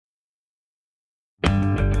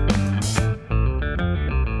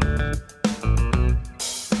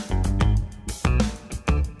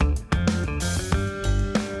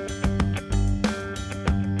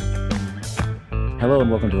Hello and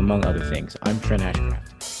welcome to Among Other Things. I'm Trent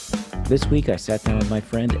Ashcraft. This week I sat down with my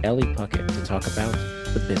friend Ellie Puckett to talk about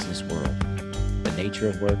the business world, the nature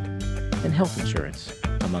of work, and health insurance,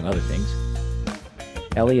 among other things.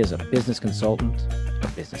 Ellie is a business consultant, a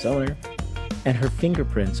business owner, and her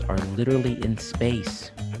fingerprints are literally in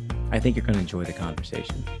space. I think you're going to enjoy the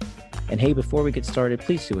conversation. And hey, before we get started,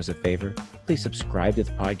 please do us a favor. Please subscribe to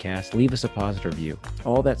the podcast, leave us a positive review.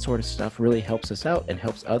 All that sort of stuff really helps us out and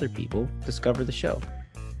helps other people discover the show.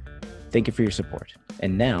 Thank you for your support.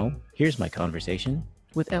 And now, here's my conversation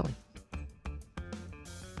with Ellie.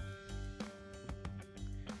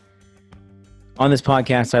 On this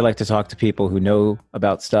podcast, I like to talk to people who know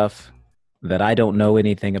about stuff that I don't know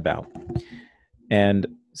anything about. And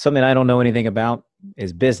something I don't know anything about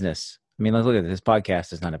is business. I mean, let's look at this. This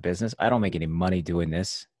podcast is not a business. I don't make any money doing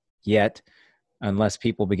this yet, unless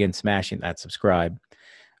people begin smashing that subscribe.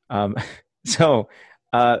 Someone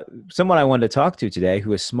I wanted to talk to today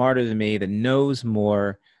who is smarter than me, that knows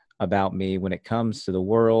more about me when it comes to the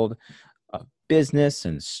world of business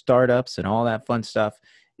and startups and all that fun stuff,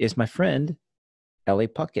 is my friend, Ellie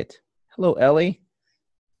Puckett. Hello, Ellie.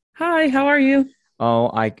 Hi, how are you?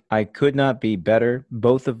 Oh, I could not be better.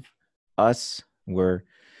 Both of us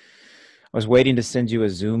I was waiting to send you a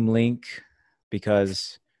Zoom link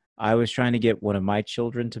because I was trying to get one of my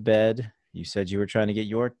children to bed. You said you were trying to get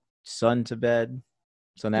your son to bed.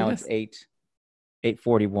 So now Yes. It's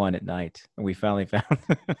 8:41 at night, and we finally found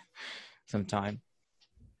some time.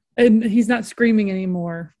 And he's not screaming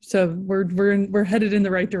anymore, so we're headed in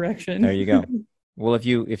the right direction. There you go. Well, if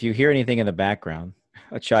you hear anything in the background,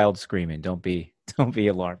 a child screaming, don't be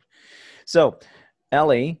alarmed. So,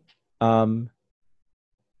 Ellie,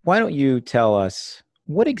 why don't you tell us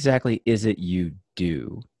what exactly is it you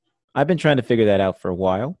do? I've been trying to figure that out for a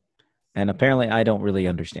while, and apparently I don't really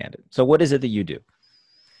understand it. So what is it that you do?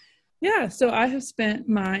 Yeah, so I have spent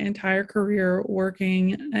my entire career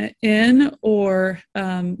working in or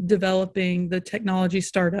developing the technology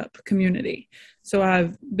startup community. So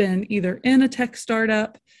I've been either in a tech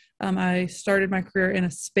startup. I started my career in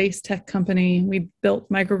a space tech company. We built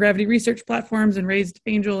microgravity research platforms and raised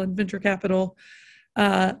angel and venture capital.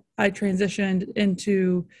 I transitioned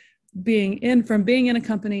into being in a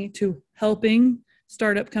company to helping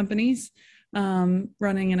startup companies,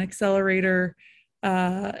 running an accelerator,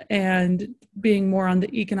 and being more on the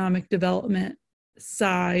economic development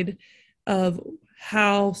side of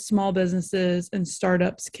how small businesses and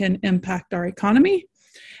startups can impact our economy.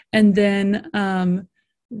 And then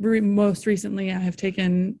most recently, I have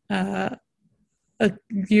taken a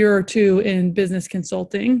year or two in business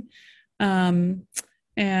consulting,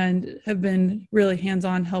 and have been really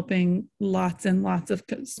hands-on helping lots and lots of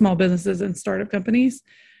small businesses and startup companies.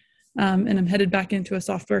 And I'm headed back into a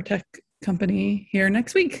software tech company here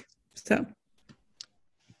next week. So,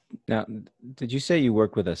 Now, did you say you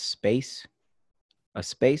work with a space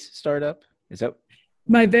startup? Is that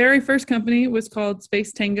my very first company was called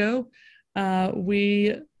Space Tango.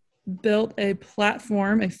 We built a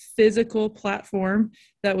platform, a physical platform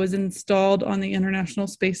that was installed on the International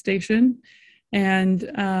Space Station. And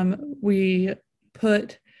we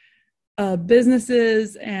put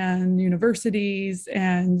businesses and universities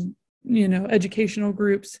and, educational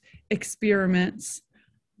groups experiments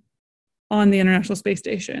on the International Space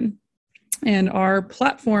Station. And our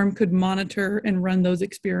platform could monitor and run those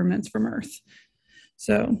experiments from Earth.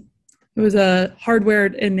 So it was a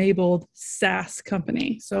hardware-enabled SaaS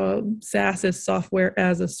company. So SaaS is software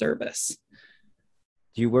as a service.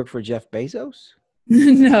 Do you work for Jeff Bezos?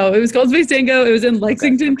 No, it was called Space Tango. It was in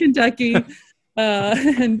Lexington, Kentucky.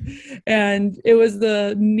 And it was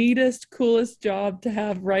the neatest, coolest job to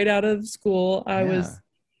have right out of school.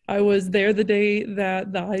 I was there the day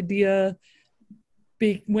that the idea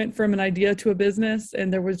went from an idea to a business,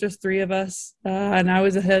 and there was just three of us. And I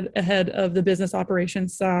was ahead of the business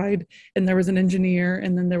operations side, and there was an engineer,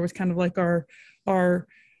 and then there was kind of like our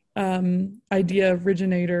idea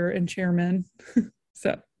originator and chairman.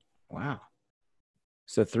 So, wow.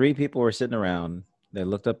 So three people were sitting around. They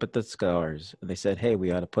looked up at the stars and they said, "Hey,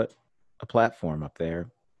 we ought to put a platform up there."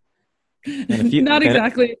 And not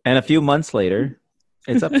exactly. And a few months later,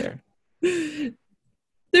 it's up there.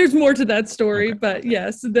 There's more to that story, Okay. But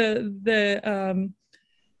yes, there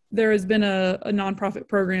has been a nonprofit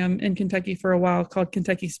program in Kentucky for a while called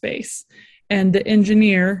Kentucky Space, and the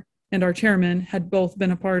engineer and our chairman had both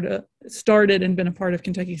started and been a part of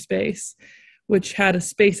Kentucky Space, which had a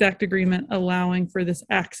Space Act agreement allowing for this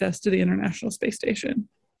access to the International Space Station.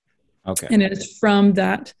 Okay. And it is from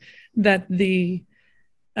that the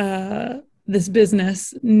this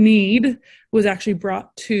business need was actually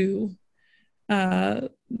brought to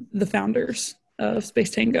the founders of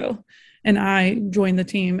Space Tango. And I joined the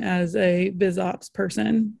team as a biz ops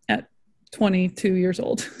person at 22 years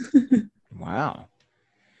old. Wow.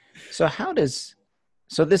 So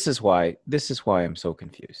this is why I'm so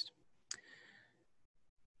confused.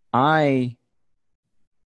 I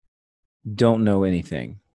don't know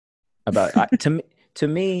anything about to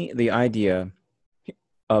me the idea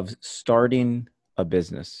of starting a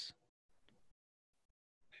business,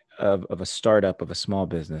 of a startup, of a small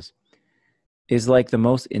business, is like the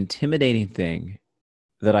most intimidating thing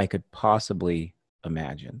that I could possibly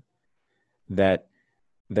imagine. That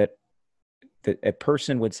a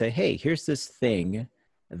person would say, hey, here's this thing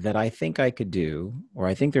that I think I could do, or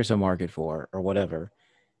I think there's a market for, or whatever.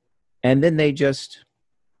 And then they get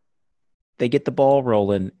the ball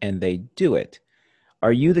rolling and they do it.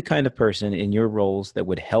 Are you the kind of person in your roles that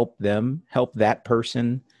would help that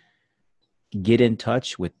person get in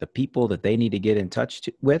touch with the people that they need to get in touch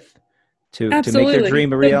with to make their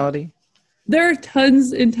dream a reality? There are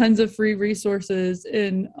tons and tons of free resources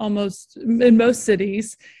in most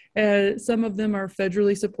cities. Some of them are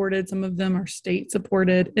federally supported. Some of them are state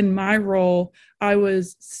supported. In my role, I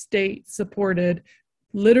was state supported,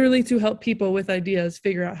 literally to help people with ideas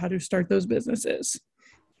figure out how to start those businesses.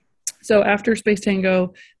 So after Space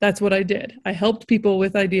Tango, that's what I did. I helped people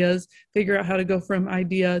with ideas figure out how to go from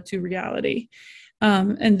idea to reality.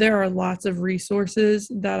 And there are lots of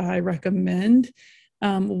resources that I recommend.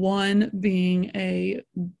 One being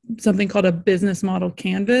something called a business model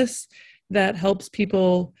canvas that helps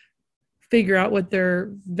people figure out what their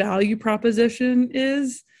value proposition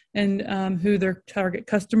is and who their target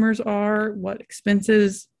customers are, what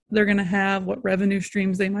expenses they're going to have, what revenue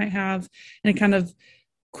streams they might have, and it kind of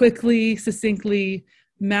quickly, succinctly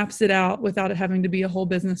maps it out without it having to be a whole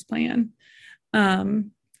business plan.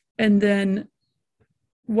 And then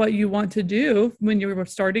what you want to do when you're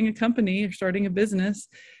starting a company or starting a business,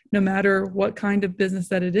 no matter what kind of business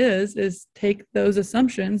that it is take those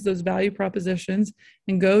assumptions, those value propositions,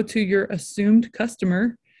 and go to your assumed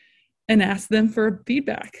customer and ask them for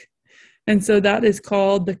feedback. And so that is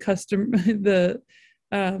called the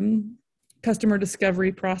customer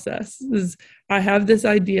discovery process. Is I have this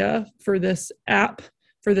idea for this app,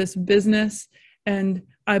 for this business, and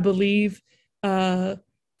I believe,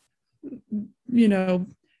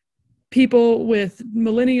 people with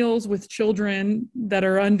millennials with children that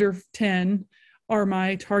are under 10 are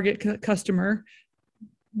my target customer.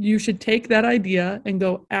 You should take that idea and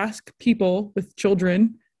go ask people with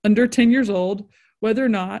children under 10 years old whether or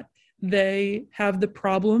not they have the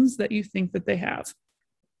problems that you think that they have.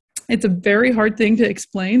 It's a very hard thing to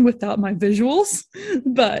explain without my visuals,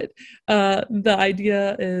 but the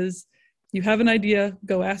idea is you have an idea,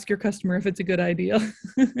 go ask your customer if it's a good idea.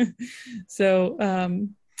 So,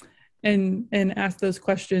 and ask those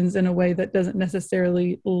questions in a way that doesn't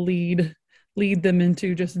necessarily lead them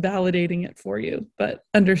into just validating it for you, but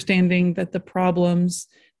understanding that the problems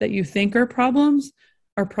that you think are problems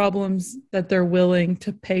that they're willing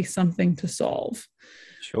to pay something to solve.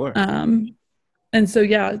 Sure. And so,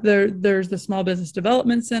 yeah, there's the Small Business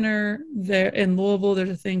Development Center there in Louisville. There's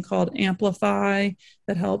a thing called Amplify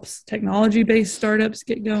that helps technology-based startups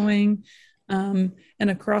get going. And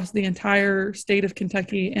across the entire state of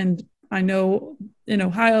Kentucky, and I know in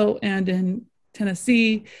Ohio and in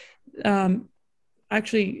Tennessee,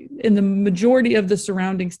 actually in the majority of the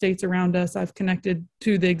surrounding states around us, I've connected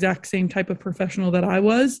to the exact same type of professional that I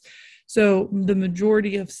was. So the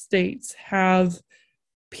majority of states have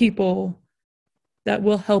people that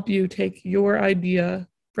will help you take your idea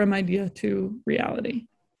from idea to reality.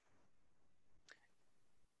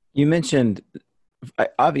 You mentioned,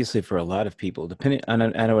 obviously for a lot of people, depending, and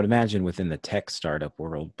I would imagine within the tech startup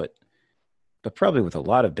world, but probably with a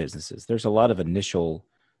lot of businesses, there's a lot of initial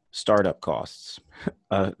startup costs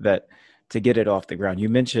that to get it off the ground. You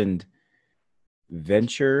mentioned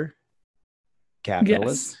venture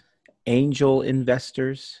capitalists, yes. Angel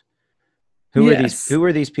investors. Who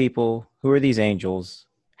are these people? Who are these angels?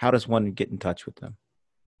 How does one get in touch with them?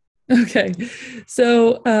 Okay.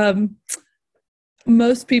 So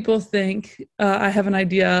most people think, I have an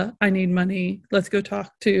idea, I need money. Let's go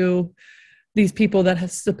talk to these people that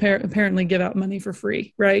has apparently give out money for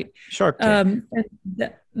free, right? Shark Tank.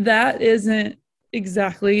 And that isn't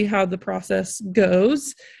exactly how the process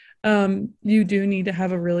goes. You do need to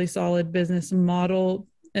have a really solid business model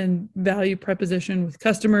and value proposition with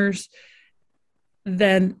customers.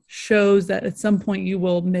 Then shows that at some point you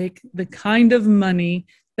will make the kind of money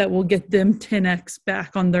that will get them 10x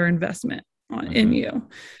back on their investment in you.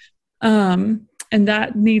 And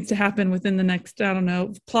that needs to happen within the next,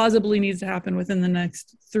 plausibly needs to happen within the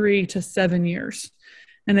next 3 to 7 years.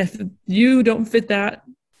 And if you don't fit that,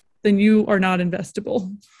 then you are not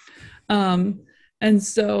investable. And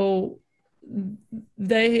so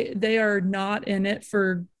they are not in it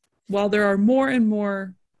for, while there are more and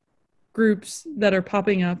more groups that are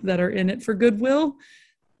popping up that are in it for goodwill,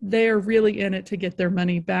 they are really in it to get their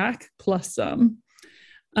money back plus some.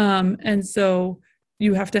 And so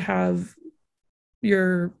you have to have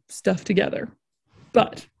your stuff together.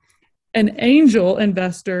 But an angel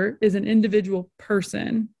investor is an individual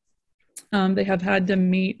person. They have had to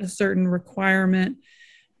meet a certain requirement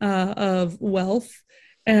of wealth,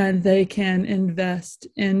 and they can invest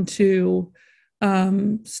into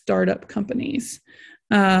startup companies.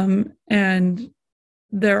 And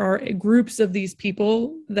there are groups of these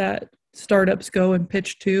people that startups go and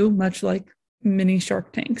pitch to, much like mini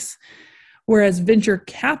Shark Tanks. Whereas venture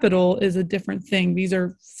capital is a different thing. These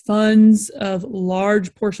are funds of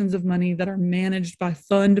large portions of money that are managed by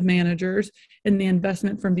fund managers, and the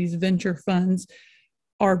investment from these venture funds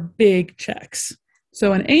are big checks.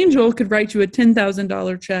 So an angel could write you a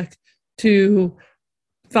 $10,000 check to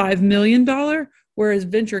 $5 million, whereas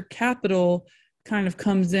venture capital kind of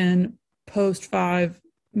comes in post $5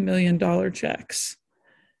 million checks.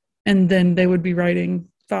 And then they would be writing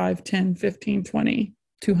 5, 10, 15, 20,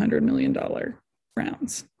 $200 million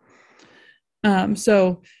rounds.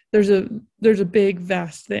 So there's a big,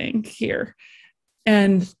 vast thing here.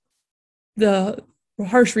 And the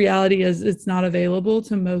harsh reality is it's not available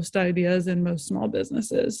to most ideas and most small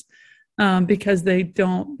businesses because they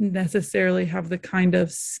don't necessarily have the kind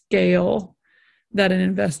of scale that an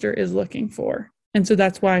investor is looking for. And so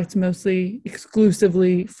that's why it's mostly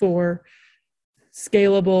exclusively for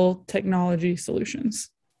scalable technology solutions.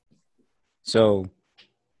 So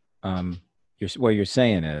what you're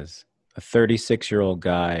saying is a 36-year-old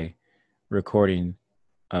guy recording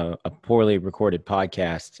a poorly recorded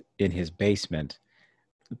podcast in his basement,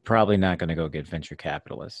 probably not going to go get venture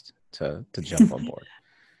capitalists to jump on board.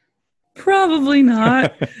 Probably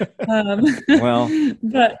not. Well,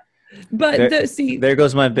 but there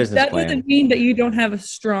goes my business plan. That doesn't mean that you don't have a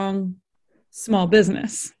strong small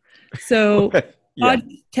business. So yeah.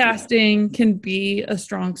 Podcasting can be a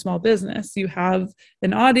strong small business. You have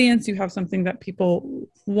an audience, you have something that people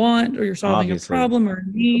want, or you're solving Obviously. A problem or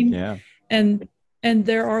a need. Yeah. And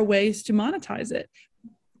there are ways to monetize it.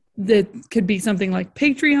 That could be something like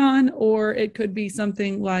Patreon, or it could be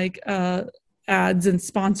something like ads and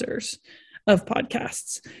sponsors of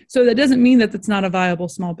podcasts. So that doesn't mean that it's not a viable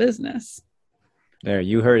small business. There,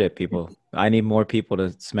 you heard it, people. I need more people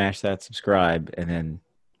to smash that subscribe and then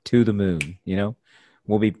to the moon, you know?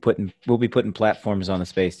 We'll be putting platforms on the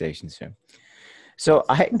space station soon. So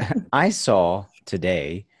I saw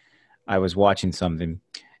today, I was watching something,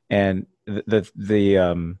 and the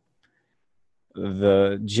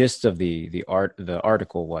gist of the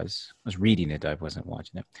article was, I was reading it, I wasn't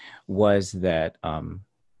watching it, was that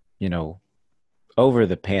over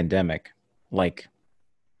the pandemic, like,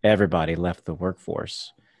 everybody left the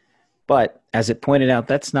workforce. But as it pointed out,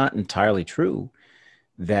 that's not entirely true.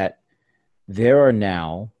 That there are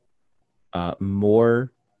now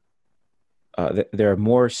more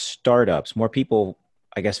startups, more people,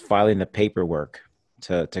 I guess, filing the paperwork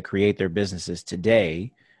to create their businesses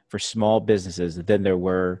today for small businesses than there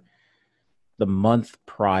were the month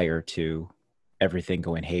prior to everything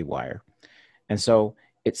going haywire. And so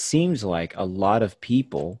it seems like a lot of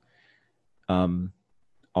people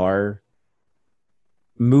are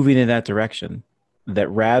moving in that direction, that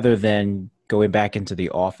rather than going back into the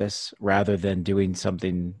office, rather than doing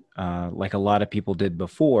something like a lot of people did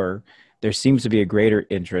before, there seems to be a greater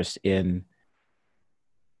interest in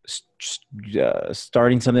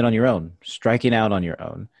starting something on your own, striking out on your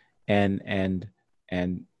own, and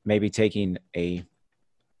maybe taking a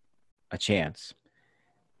chance.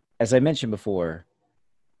 As I mentioned before,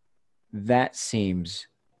 that seems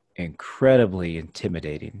incredibly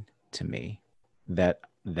intimidating to me, that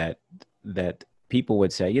people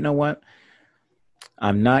would say, you know what,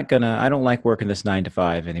 I don't like working this 9 to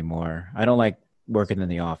 5 anymore. I don't like working in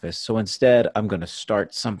the office. So instead, I'm going to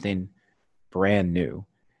start something brand new.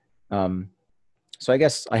 So I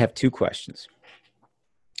guess I have 2 questions.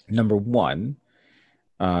 Number 1,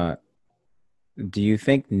 do you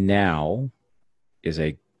think now is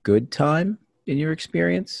a good time in your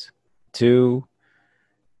experience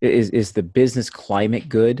is the business climate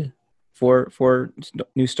good for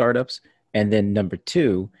new startups? And then number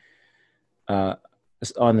 2,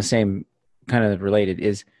 on the same kind of related,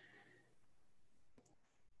 is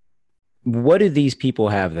what do these people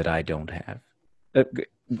have that I don't have?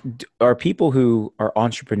 Are people who are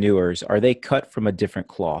entrepreneurs, are they cut from a different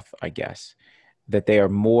cloth, I guess, that they are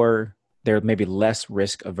more they're maybe less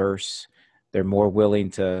risk averse, they're more willing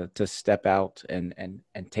to step out and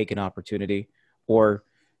take an opportunity, or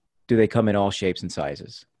do they come in all shapes and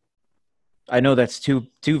sizes? I know that's two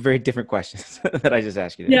very different questions that I just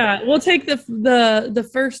asked you there. Yeah, we'll take the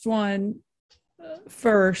first one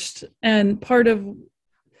first. And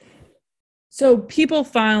so people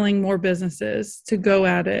filing more businesses to go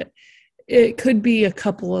at it, it could be a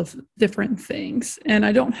couple of different things. And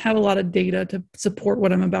I don't have a lot of data to support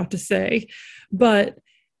what I'm about to say, but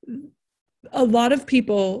a lot of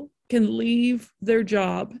people can leave their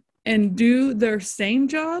job and do their same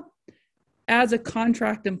job as a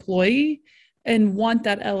contract employee and want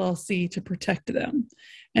that LLC to protect them.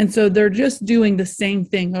 And so they're just doing the same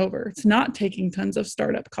thing over. It's not taking tons of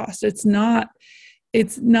startup costs. It's not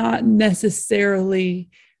necessarily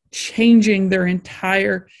changing their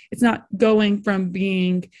entire, it's not going from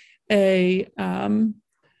being a, a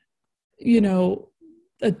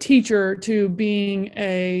teacher to being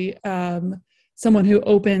someone who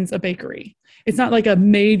opens a bakery. It's not like a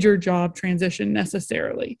major job transition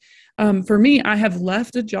necessarily. For me, I have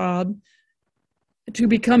left a job to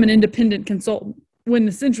become an independent consultant when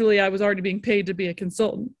essentially I was already being paid to be a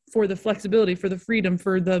consultant, for the flexibility, for the freedom,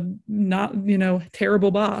 for the not,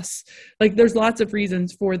 terrible boss. Like, there's lots of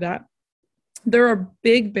reasons for that. There are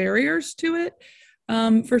big barriers to it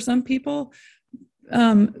for some people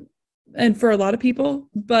and for a lot of people,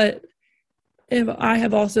 but I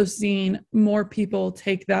have also seen more people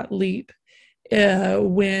take that leap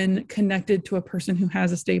when connected to a person who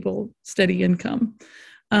has a stable, steady income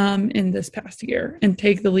in this past year, and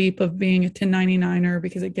take the leap of being a 1099er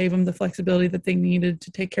because it gave them the flexibility that they needed to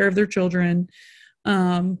take care of their children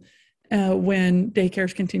when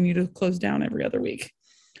daycares continue to close down every other week.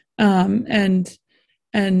 And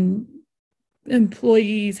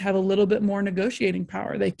employees have a little bit more negotiating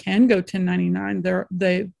power. They can go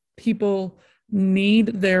 1099. People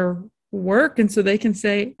need their work, and so they can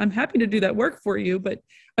say, I'm happy to do that work for you, but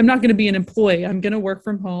I'm not going to be an employee. I'm going to work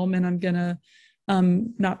from home, and I'm going to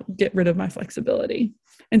not get rid of my flexibility.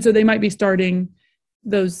 And so they might be starting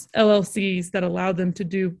those LLCs that allow them to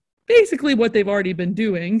do basically what they've already been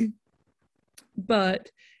doing, but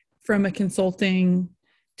from a consulting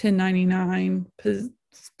 1099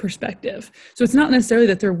 perspective. So it's not necessarily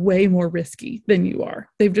that they're way more risky than you are.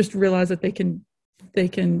 They've just realized that they can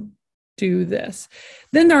do this.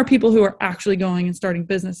 Then there are people who are actually going and starting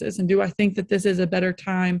businesses. And do I think that this is a better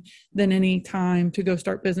time than any time to go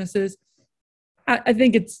start businesses? I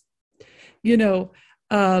think it's,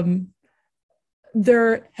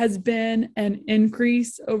 there has been an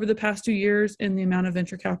increase over the past 2 years in the amount of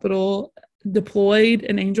venture capital deployed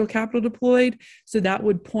and angel capital deployed. So that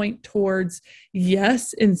would point towards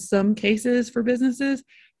yes, in some cases for businesses,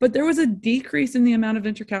 but there was a decrease in the amount of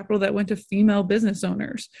venture capital that went to female business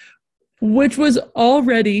owners, which was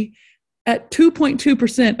already at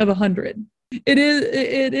 2.2% of 100.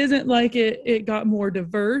 It isn't like it got more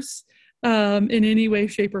diverse in any way,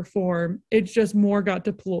 shape, or form. It's just more got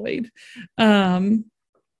deployed. And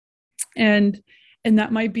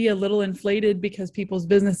that might be a little inflated because people's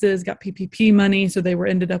businesses got PPP money, so they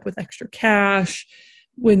ended up with extra cash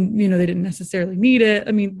when they didn't necessarily need it.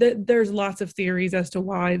 I mean, there's lots of theories as to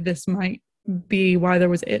why this might be, why there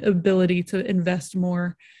was ability to invest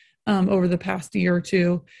more over the past year or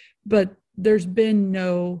two, but there's been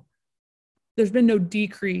no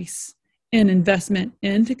decrease in investment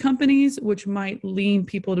into companies, which might lean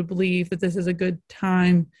people to believe that this is a good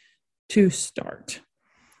time to start.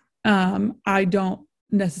 I don't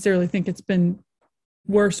necessarily think it's been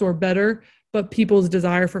worse or better, but people's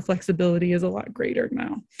desire for flexibility is a lot greater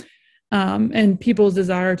now. And people's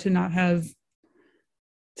desire to not have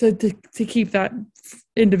to keep that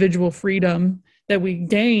individual freedom that we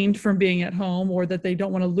gained from being at home, or that they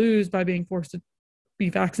don't want to lose by being forced to be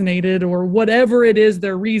vaccinated, or whatever it is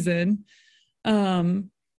their reason.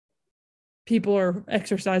 People are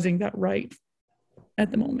exercising that right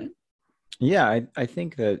at the moment. Yeah, I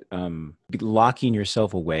think that locking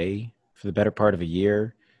yourself away for the better part of a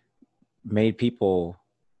year made people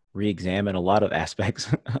re-examine a lot of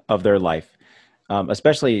aspects of their life,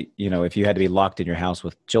 especially, if you had to be locked in your house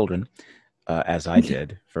with children, as I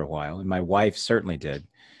did for a while. And my wife certainly did.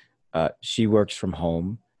 She works from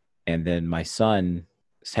home. And then my son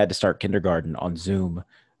had to start kindergarten on Zoom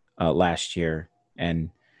last year. And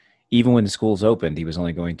even when the schools opened, he was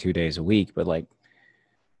only going 2 days a week. But like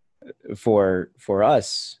for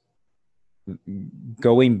us,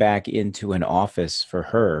 going back into an office for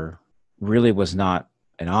her really was not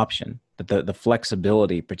an option. But the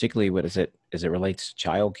flexibility, particularly as it relates to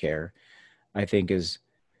childcare, I think is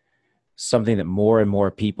something that more and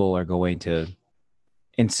more people are going to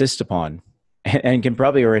insist upon, and can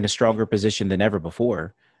probably are in a stronger position than ever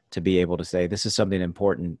before to be able to say, this is something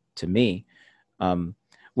important to me. Um,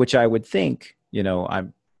 which I would think,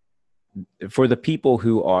 I'm for the people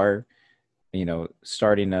who are,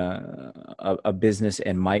 starting a business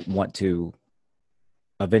and might want to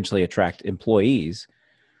eventually attract employees.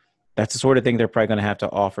 That's the sort of thing they're probably going to have to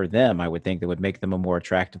offer them. I would think that would make them a more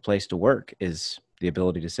attractive place to work is the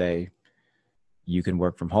ability to say, you can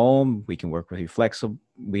work from home. We can work with you flexible.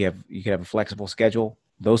 You can have a flexible schedule,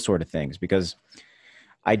 those sort of things, because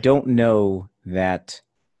I don't know that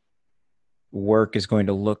work is going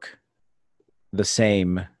to look the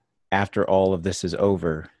same after all of this is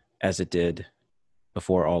over as it did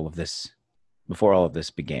before all of this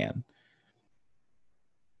began.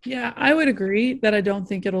 Yeah, I would agree that I don't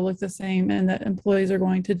think it'll look the same and that employees are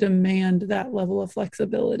going to demand that level of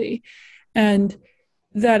flexibility and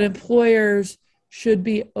that employers should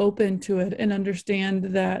be open to it and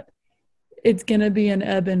understand that it's going to be an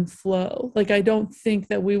ebb and flow. Like, I don't think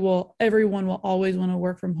that everyone will always want to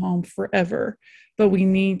work from home forever, but we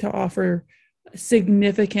need to offer a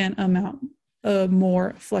significant amount of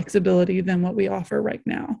more flexibility than what we offer right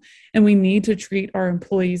now. And we need to treat our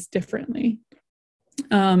employees differently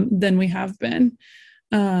than we have been,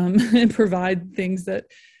 and provide things that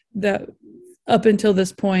up until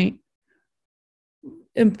this point,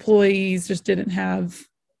 employees just didn't have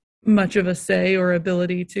much of a say or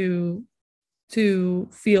ability to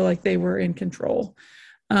feel like they were in control.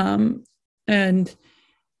 And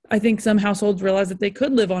I think some households realized that they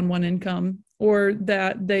could live on one income, or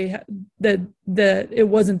that that it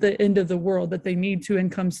wasn't the end of the world, that they need two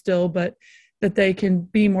incomes still, but that they can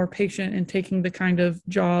be more patient in taking the kind of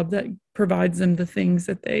job that provides them the things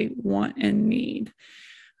that they want and need.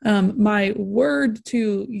 My word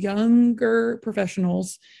to younger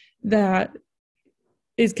professionals that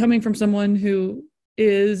is coming from someone who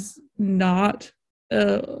is not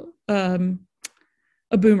a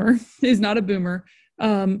boomer, is not a boomer,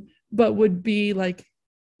 but would be like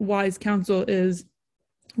wise counsel is,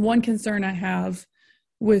 one concern I have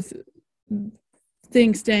with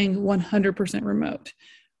things staying 100% remote.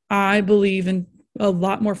 I believe in a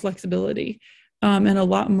lot more flexibility, and a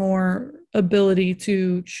lot more ability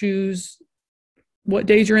to choose what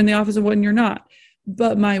days you're in the office and when you're not.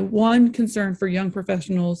 But my one concern for young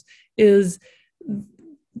professionals is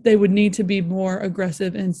they would need to be more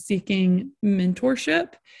aggressive in seeking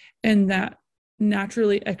mentorship, and that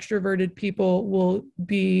naturally extroverted people will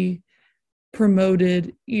be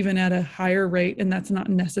promoted even at a higher rate, and that's not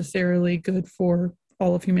necessarily good for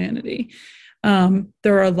all of humanity.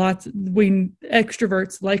 There are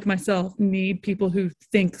extroverts like myself need people who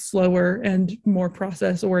think slower and more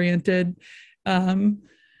process oriented. And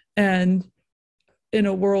in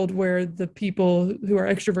a world where the people who are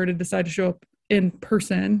extroverted decide to show up in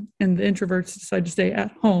person and the introverts decide to stay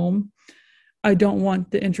at home, I don't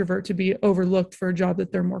want the introvert to be overlooked for a job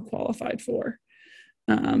that they're more qualified for.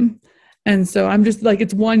 And so I'm just like,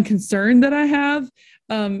 it's one concern that I have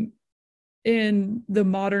in the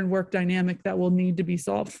modern work dynamic that will need to be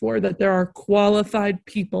solved for, that there are qualified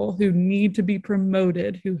people who need to be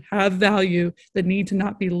promoted, who have value, that need to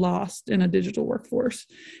not be lost in a digital workforce.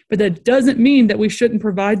 But that doesn't mean that we shouldn't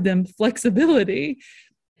provide them flexibility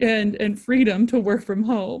and freedom to work from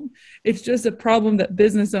home. It's just a problem that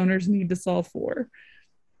business owners need to solve for.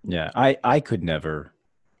 Yeah, I could never.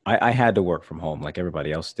 I had to work from home like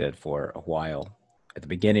everybody else did for a while at the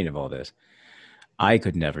beginning of all this. I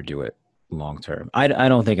could never do it long term. I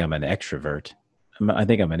don't think I'm an extrovert. I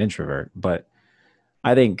think I'm an introvert, but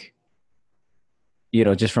I think,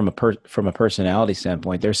 just from a personality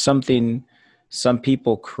standpoint, there's something, some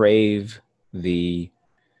people crave the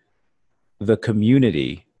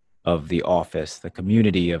community of the office, the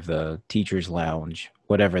community of the teacher's lounge,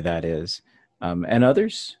 whatever that is. And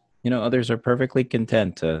others, others are perfectly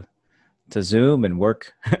content to Zoom and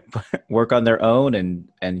work work on their own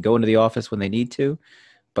and go into the office when they need to.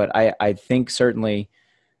 But I think certainly,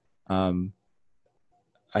 I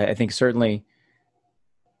think certainly,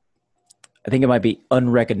 I think it might be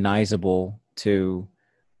unrecognizable to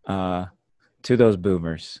those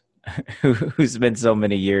boomers who spent so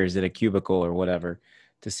many years in a cubicle or whatever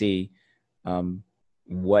to see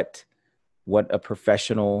what a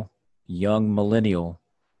professional young millennial,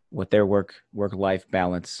 what their work-life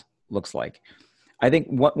balance looks like. I think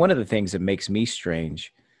one of the things that makes me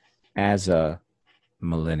strange as a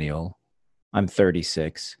millennial, I'm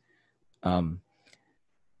 36.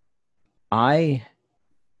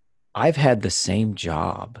 I've had the same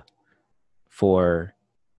job for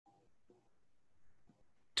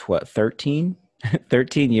 13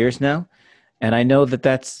 years now. And I know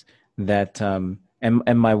that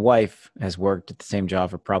And my wife has worked at the same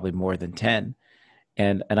job for probably more than 10.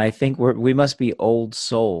 And I think we must be old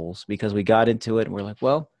souls because we got into it and we're like,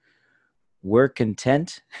 well, we're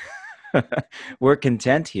content. We're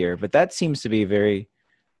content here. But that seems to be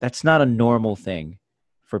that's not a normal thing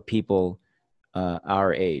for people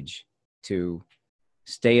our age to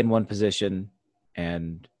stay in one position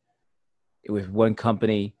and with one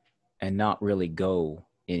company and not really go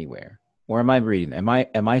anywhere. Or am I reading? Am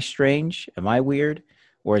I strange? Am I weird?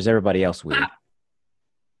 Or is everybody else weird?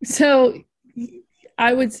 So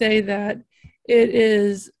I would say that it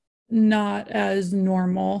is not as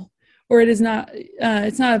normal, or it is not.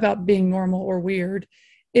 It's not about being normal or weird.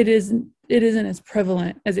 It isn't. It isn't as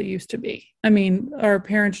prevalent as it used to be. I mean, our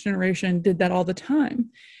parents' generation did that all the time,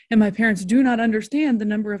 and my parents do not understand the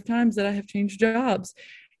number of times that I have changed jobs.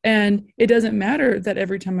 And it doesn't matter that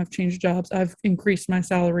every time I've changed jobs, I've increased my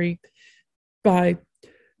salary by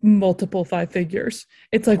multiple five figures.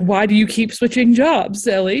 It's like, why do you keep switching jobs,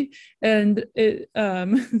 Ellie? And the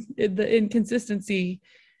inconsistency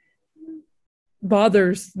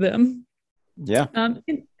bothers them. Yeah.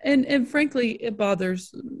 And frankly, it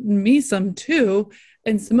bothers me some too.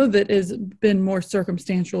 And some of it has been more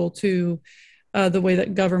circumstantial to the way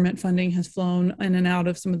that government funding has flown in and out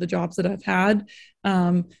of some of the jobs that I've had.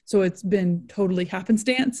 So it's been totally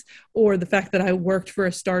happenstance, or the fact that I worked for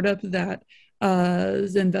a startup that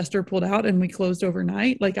the investor pulled out and we closed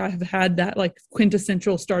overnight. Like, I have had that like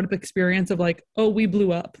quintessential startup experience of like, oh, we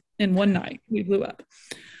blew up in one night. We blew up.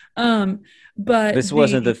 But this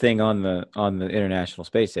wasn't the thing on the International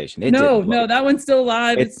Space Station. No, that one's still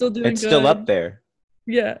alive. It's still doing good. It's still up there.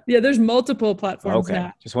 Yeah. There's multiple platforms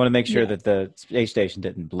now. Just want to make sure that the space station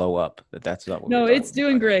didn't blow up. That's not what. No, it's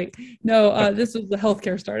doing great. No, this was the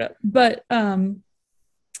healthcare startup. But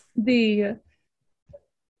the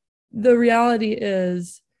reality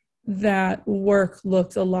is that work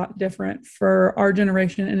looks a lot different for our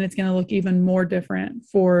generation, and it's going to look even more different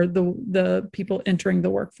for the people entering the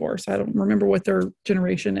workforce. I don't remember what their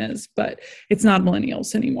generation is, but it's not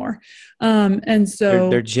millennials anymore. And so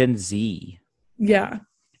they're Gen Z. Yeah.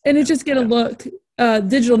 And it's just going to look,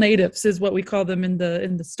 digital natives is what we call them in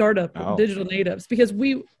the startup, digital natives, because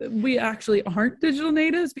we actually aren't digital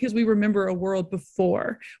natives, because we remember a world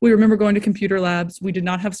before. We remember going to computer labs. We did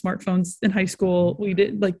not have smartphones in high school. We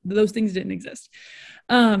didn't, like, those things didn't exist.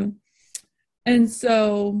 And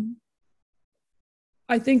so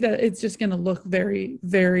I think that it's just going to look very,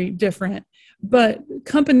 very different. But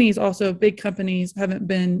companies also, big companies, haven't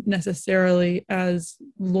been necessarily as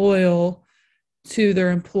loyal to their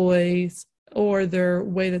employees or their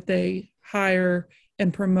way that they hire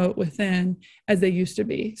and promote within as they used to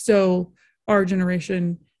be. So our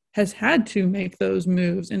generation has had to make those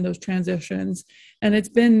moves and those transitions. And it's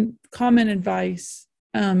been common advice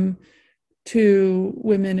to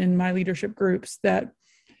women in my leadership groups that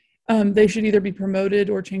they should either be promoted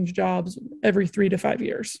or change jobs every 3 to 5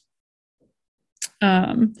 years.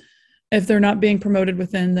 If they're not being promoted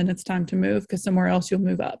within, then it's time to move, because somewhere else you'll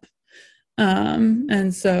move up.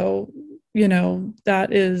 And so, that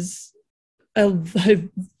is a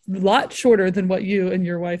lot shorter than what you and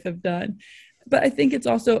your wife have done. But I think it's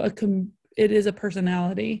also it is a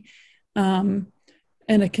personality, and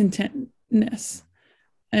a contentness.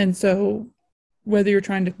 And so whether you're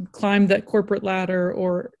trying to climb that corporate ladder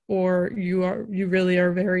or you really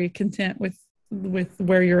are very content with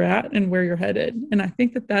where you're at and where you're headed. And I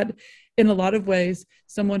think that in a lot of ways,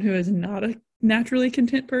 someone who is not a naturally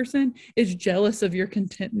content person is jealous of your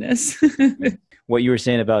contentness. What you were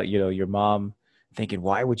saying about, your mom thinking,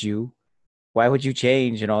 why would you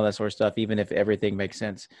change and all that sort of stuff, even if everything makes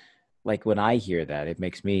sense. Like, when I hear that, it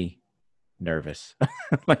makes me nervous.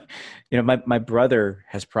 Like, my brother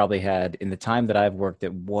has probably had, in the time that I've worked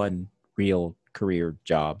at one real career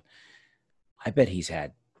job, I bet he's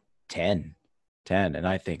had 10. And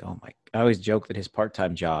I think, I always joke that his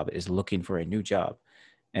part-time job is looking for a new job.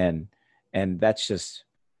 And that's just,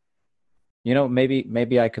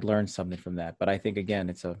 maybe I could learn something from that. But I think, again,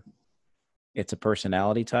 it's a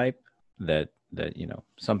personality type that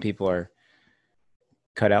some people are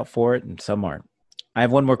cut out for it and some aren't. I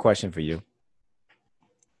have one more question for you.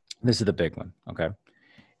 This is the big one. Okay.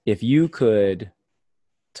 If you could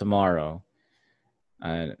tomorrow,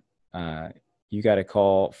 you got a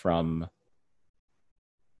call from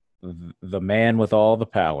the man with all the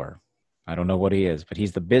power. I don't know what he is, but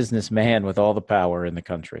he's the businessman with all the power in the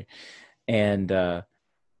country. And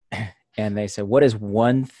they said, what is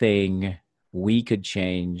one thing we could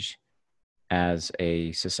change as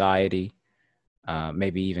a society?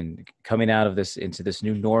 Maybe even coming out of this into this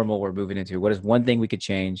new normal we're moving into. What is one thing we could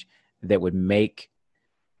change that would make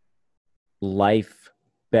life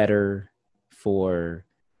better for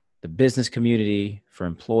the business community, for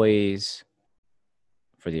employees,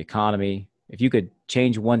 for the economy? If you could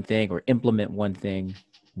change one thing or implement one thing,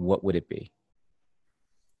 what would it be?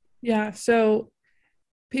 Yeah. So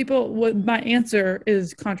my answer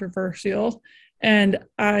is controversial, and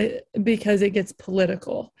because it gets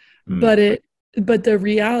political, Mm. but the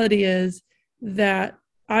reality is that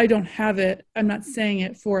I don't have it. I'm not saying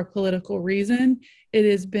it for a political reason. It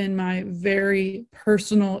has been my very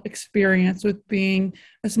personal experience with being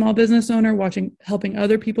a small business owner, helping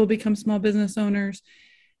other people become small business owners.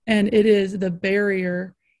 And it is the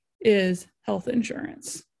barrier is health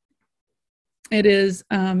insurance. It is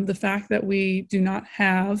the fact that we do not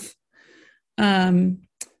have um,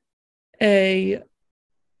 a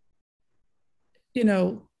you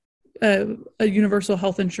know a universal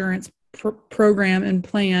health insurance program and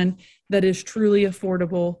plan that is truly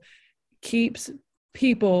affordable, keeps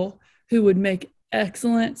people who would make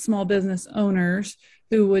excellent small business owners,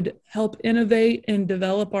 who would help innovate and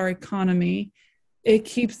develop our economy. It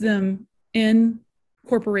keeps them in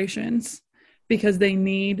corporations because they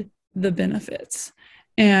need the benefits.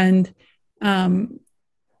 And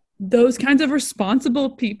those kinds of responsible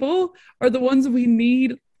people are the ones we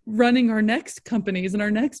need running our next companies and our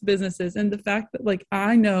next businesses. And the fact that, like,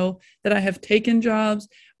 I know that I have taken jobs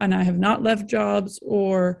and I have not left jobs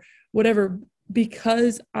or whatever,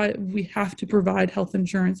 because we have to provide health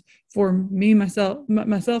insurance for me, myself,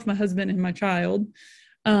 my husband, and my child.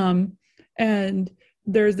 And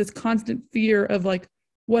there's this constant fear of, like,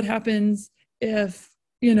 what happens if,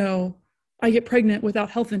 I get pregnant without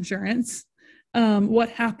health insurance? What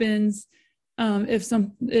happens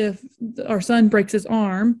if our son breaks his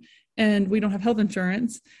arm and we don't have health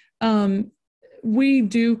insurance? We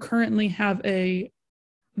do currently have a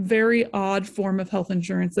very odd form of health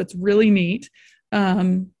insurance that's really neat.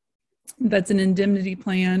 That's an indemnity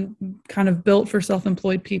plan kind of built for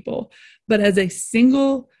self-employed people. But as a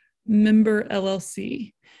single member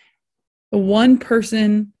LLC, a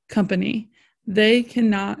one-person company, they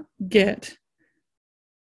cannot get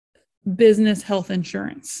business health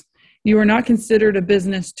insurance. You are not considered a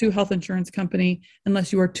business to health insurance company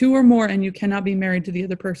unless you are two or more and you cannot be married to the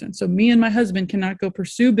other person. So me and my husband cannot go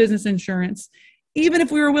pursue business insurance, even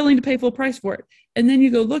if we were willing to pay full price for it. And then you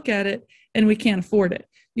go look at it and we can't afford it.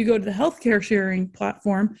 You go to the healthcare sharing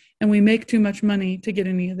platform and we make too much money to get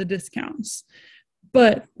any of the discounts.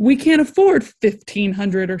 But we can't afford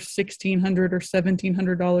 $1,500 or $1,600 or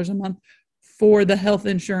 $1,700 a month for the health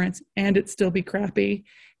insurance, and it still be crappy,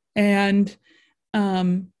 and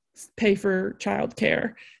pay for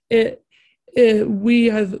childcare. We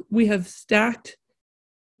have stacked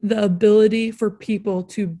the ability for people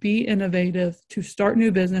to be innovative, to start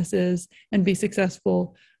new businesses and be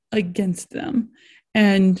successful against them.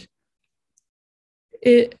 And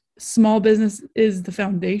small business is the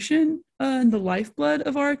foundation and the lifeblood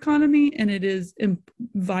of our economy, and it is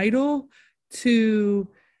vital to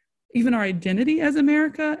even our identity as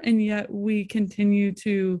America, and yet we continue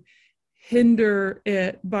to hinder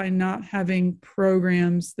it by not having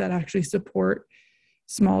programs that actually support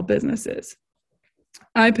small businesses.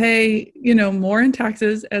 I pay, more in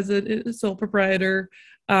taxes as a sole proprietor.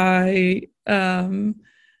 I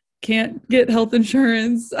can't get health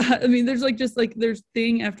insurance. I mean, there's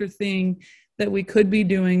thing after thing that we could be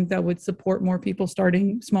doing that would support more people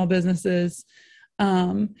starting small businesses.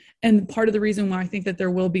 And part of the reason why I think that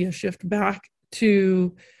there will be a shift back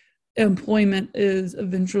to employment is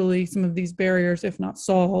eventually some of these barriers, if not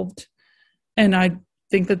solved. And I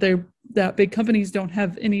think that big companies don't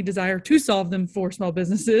have any desire to solve them for small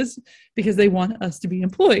businesses because they want us to be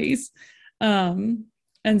employees. And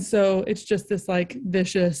so it's just this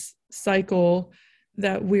vicious cycle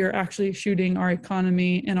that we are actually shooting our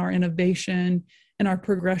economy and our innovation and our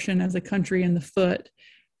progression as a country in the foot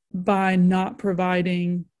by not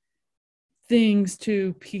providing things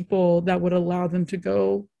to people that would allow them to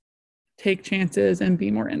go take chances and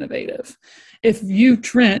be more innovative. If you,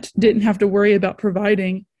 Trent, didn't have to worry about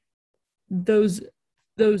providing those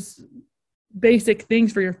basic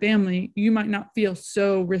things for your family, you might not feel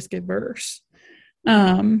so risk adverse.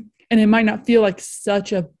 And it might not feel like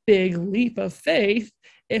such a big leap of faith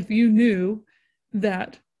if you knew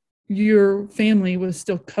that your family was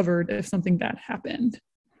still covered if something bad happened.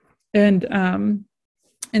 And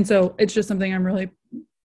so it's just something I'm really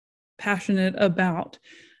passionate about,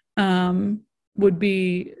 would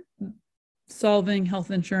be solving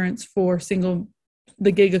health insurance for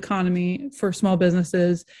the gig economy for small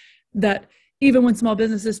businesses, that even when small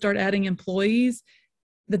businesses start adding employees,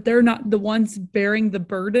 that they're not the ones bearing the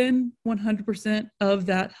burden 100% of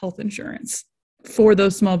that health insurance. for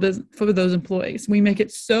those small business, for those employees. We make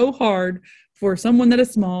it so hard for someone that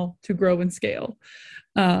is small to grow and scale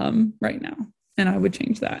right now. And I would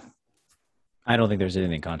change that. I don't think there's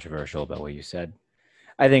anything controversial about what you said.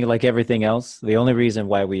 I think, like everything else, the only reason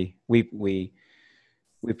why we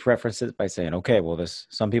preference it by saying, okay, well,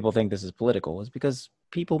 some people think this is political, is because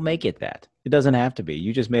people make it that. It doesn't have to be.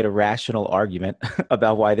 You just made a rational argument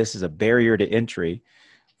about why this is a barrier to entry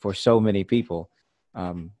for so many people.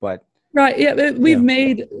 But right, yeah, we've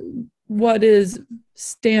made what is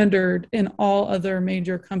standard in all other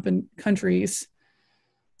major countries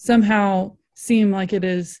somehow seem like it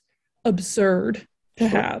is absurd to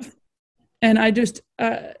have. And I just,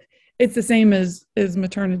 it's the same as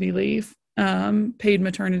maternity leave, paid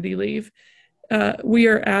maternity leave. We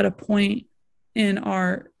are at a point in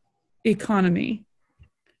our economy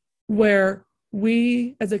where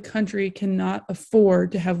we as a country cannot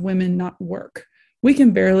afford to have women not work. We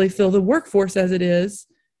can barely fill the workforce as it is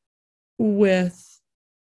with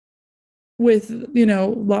the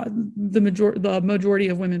majority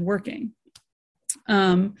of women working.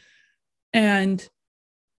 And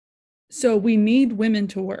so we need women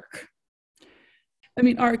to work. I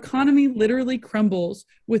mean, our economy literally crumbles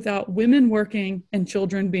without women working and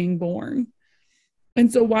children being born. And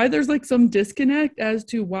so why there's like some disconnect as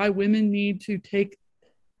to why women need to take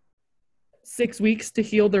 6 weeks to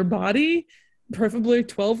heal their body, preferably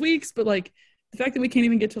 12 weeks, but like the fact that we can't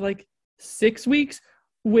even get to like 6 weeks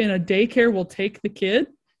when a daycare will take the kid,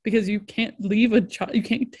 because you can't leave you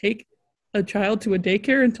can't take a child to a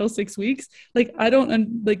daycare until 6 weeks. Like,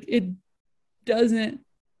 it doesn't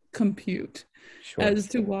compute as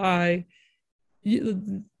to why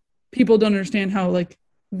people don't understand how like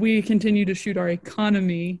we continue to shoot our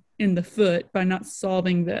economy in the foot by not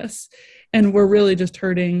solving this. And we're really just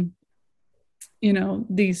hurting,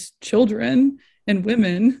 these children and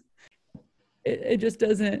women. It just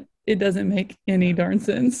doesn't make any darn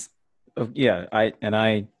sense. Yeah,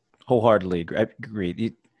 I wholeheartedly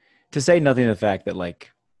agree. To say nothing of the fact that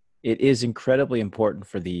like it is incredibly important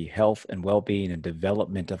for the health and well-being and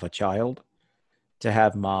development of a child to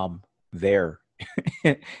have mom there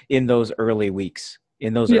in those early weeks,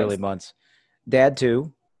 in those early months. Dad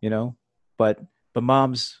too, but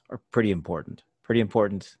moms are pretty important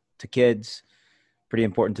to kids, pretty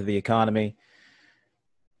important to the economy.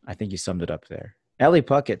 I think you summed it up there. Ellie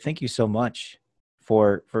Puckett, thank you so much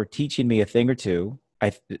for teaching me a thing or two.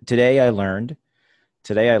 Today I learned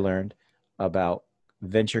about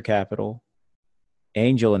venture capital,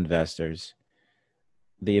 angel investors,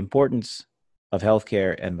 the importance of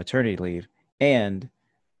healthcare and maternity leave, and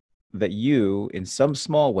that you, in some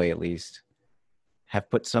small way at least, have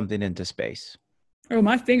put something into space. Oh,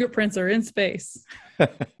 my fingerprints are in space.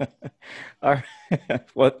 Well,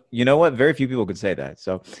 you know what? Very few people could say that.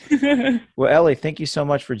 So, well, Ellie, thank you so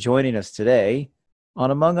much for joining us today on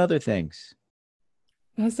Among Other Things.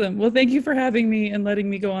 Awesome. Well, thank you for having me and letting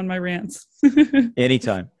me go on my rants.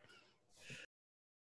 Anytime.